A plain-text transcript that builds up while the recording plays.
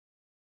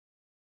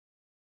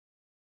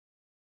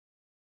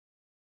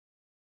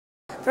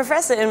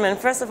Professor Inman,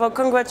 first of all,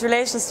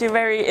 congratulations to your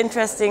very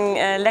interesting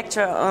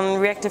lecture on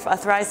reactive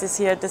arthritis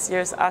here at this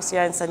year's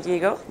ACR in San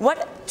Diego.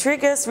 What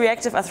triggers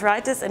reactive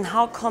arthritis and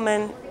how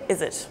common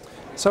is it?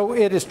 So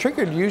it is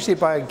triggered usually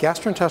by a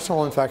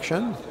gastrointestinal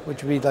infection,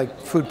 which would be like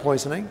food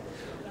poisoning,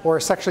 or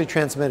a sexually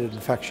transmitted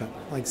infection,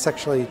 like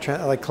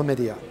like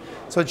chlamydia.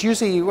 So it's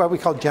usually what we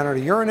call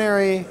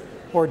genitourinary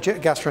or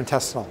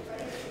gastrointestinal.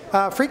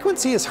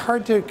 Frequency is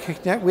hard to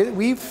connect.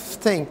 We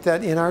think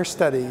that in our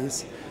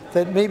studies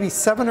that maybe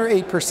 7 or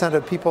 8%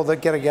 of people that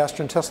get a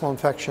gastrointestinal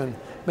infection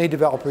may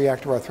develop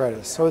reactive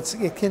arthritis. So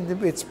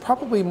it's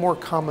probably more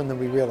common than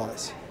we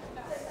realize.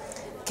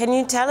 Can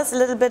you tell us a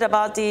little bit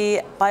about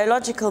the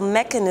biological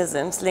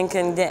mechanisms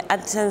linking the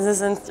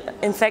antecedent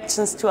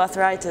infections to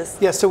arthritis?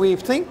 Yeah, so we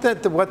think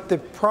that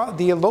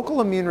the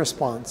local immune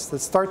response that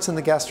starts in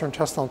the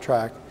gastrointestinal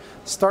tract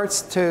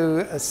starts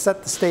to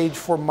set the stage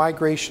for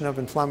migration of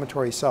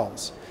inflammatory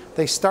cells.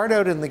 They start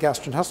out in the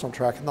gastrointestinal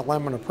tract, in the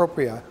lamina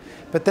propria,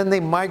 but then they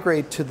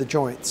migrate to the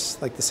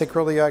joints, like the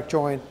sacroiliac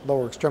joint,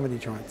 lower extremity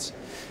joints.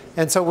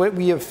 And so what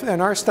we have,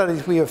 in our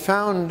studies, we have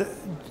found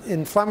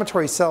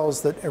inflammatory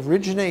cells that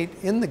originate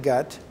in the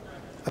gut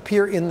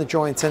appear in the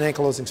joints in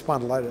ankylosing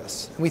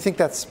spondylitis. And we think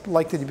that's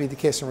likely to be the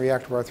case in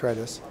reactive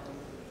arthritis.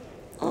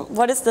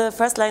 What is the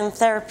first-line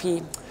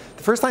therapy?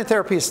 The first-line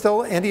therapy is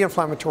still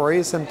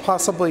anti-inflammatories and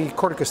possibly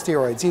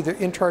corticosteroids, either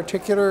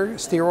intra-articular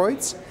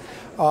steroids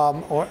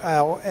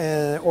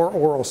or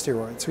oral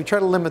steroids. We try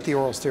to limit the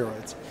oral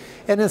steroids.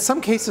 And in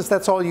some cases,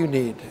 that's all you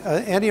need,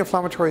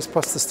 anti-inflammatories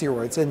plus the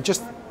steroids, and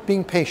just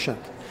being patient.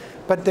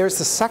 But there's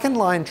the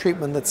second-line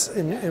treatment that's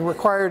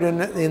required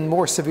in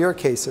more severe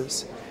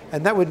cases,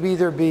 and that would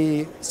either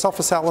be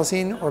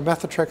sulfasalazine or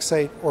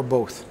methotrexate or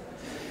both.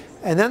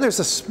 And then there's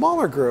a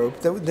smaller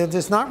group that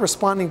is not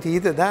responding to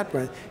either that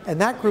one, and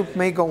that group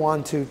may go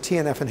on to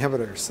TNF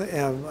inhibitors.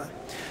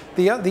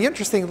 The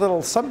interesting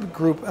little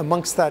subgroup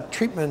amongst that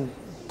treatment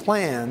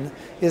plan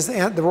is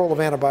the role of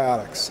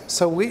antibiotics.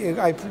 So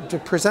I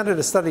presented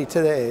a study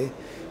today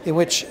in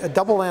which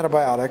double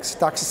antibiotics,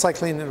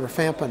 doxycycline and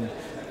rifampin,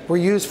 were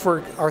used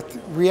for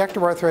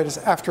reactive arthritis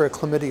after a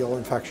chlamydial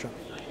infection.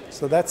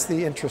 So that's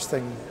the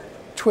interesting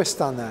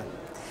twist on that.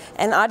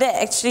 And are there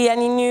actually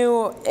any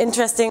new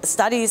interesting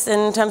studies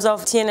in terms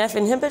of TNF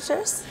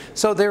inhibitors?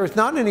 So there is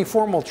not any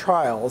formal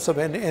trials of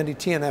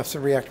anti-TNFs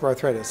in reactive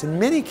arthritis. In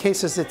many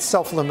cases, it's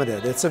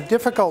self-limited. It's a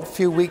difficult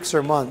few weeks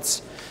or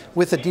months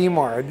with a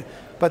DMARD,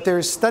 but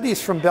there's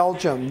studies from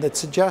Belgium that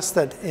suggest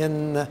that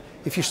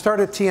if you start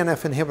a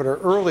TNF inhibitor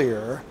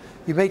earlier,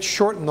 you may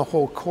shorten the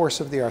whole course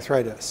of the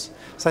arthritis.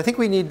 So I think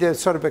we need to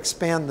sort of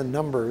expand the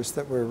numbers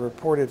that were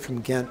reported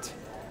from Ghent.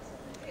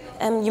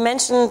 You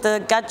mentioned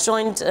the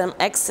gut-joint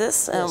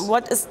axis. Yes.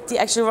 What is the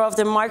actual role of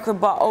the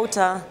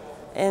microbiota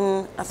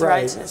in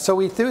arthritis? Right. So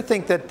we do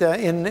think that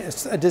in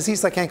a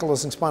disease like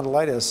ankylosing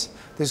spondylitis,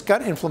 there's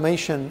gut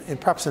inflammation in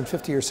perhaps in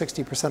 50 or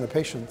 60% of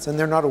patients, and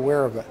they're not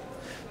aware of it.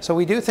 So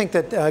we do think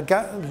that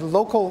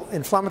local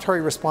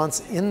inflammatory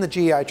response in the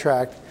GI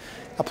tract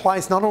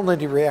applies not only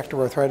to reactive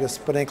arthritis,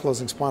 but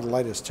ankylosing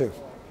spondylitis too.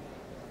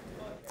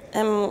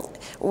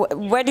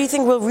 Where do you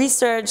think will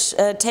research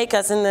take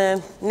us in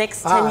the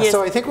next 10 years?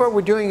 So I think what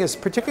we're doing is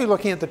particularly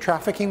looking at the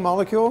trafficking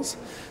molecules.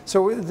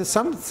 So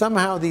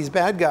somehow these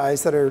bad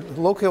guys that are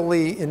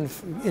locally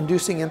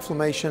inducing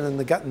inflammation in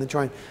the gut and the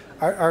joint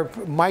are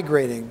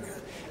migrating.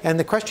 And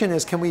the question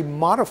is, can we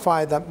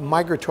modify that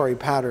migratory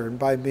pattern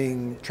by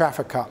being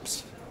traffic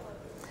cops?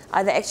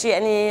 Are there actually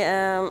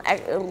any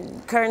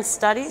current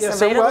studies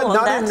available so, on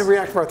that? Not in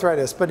reactive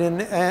arthritis, but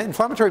in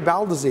inflammatory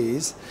bowel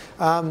disease,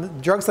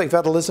 drugs like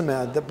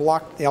vedolizumab that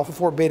block the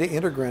alpha-4 beta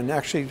integrin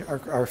actually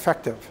are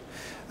effective.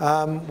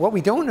 What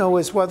we don't know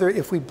is whether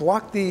if we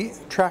block the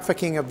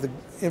trafficking of the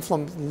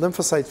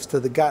lymphocytes to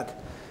the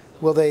gut,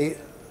 will they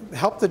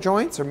help the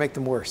joints or make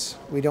them worse?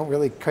 We don't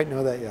really quite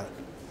know that yet.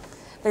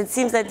 But it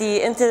seems that the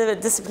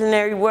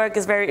interdisciplinary work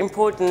is very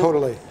important.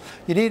 Totally.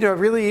 You need a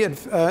really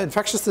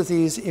infectious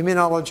disease,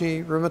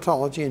 immunology,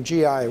 rheumatology, and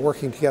GI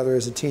working together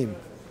as a team.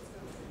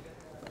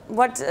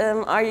 What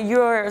are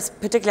your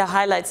particular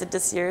highlights at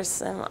this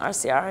year's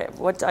RCR?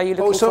 What are you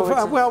looking forward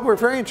to? Well, we're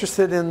very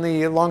interested in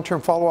the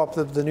long-term follow-up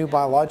of the new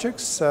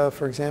biologics,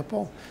 for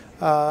example.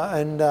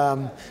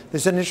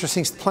 There's an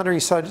interesting plenary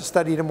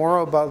study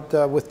tomorrow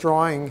about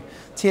withdrawing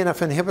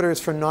TNF inhibitors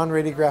for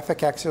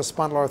non-radiographic axial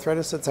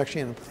spondyloarthritis. It's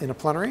actually in a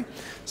plenary.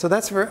 So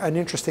that's an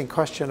interesting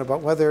question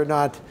about whether or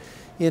not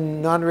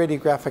in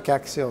non-radiographic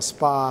axial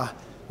SPA,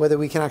 whether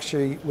we can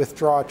actually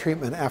withdraw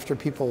treatment after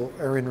people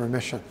are in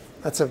remission.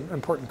 That's an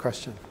important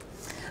question.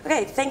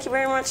 Okay, thank you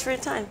very much for your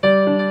time.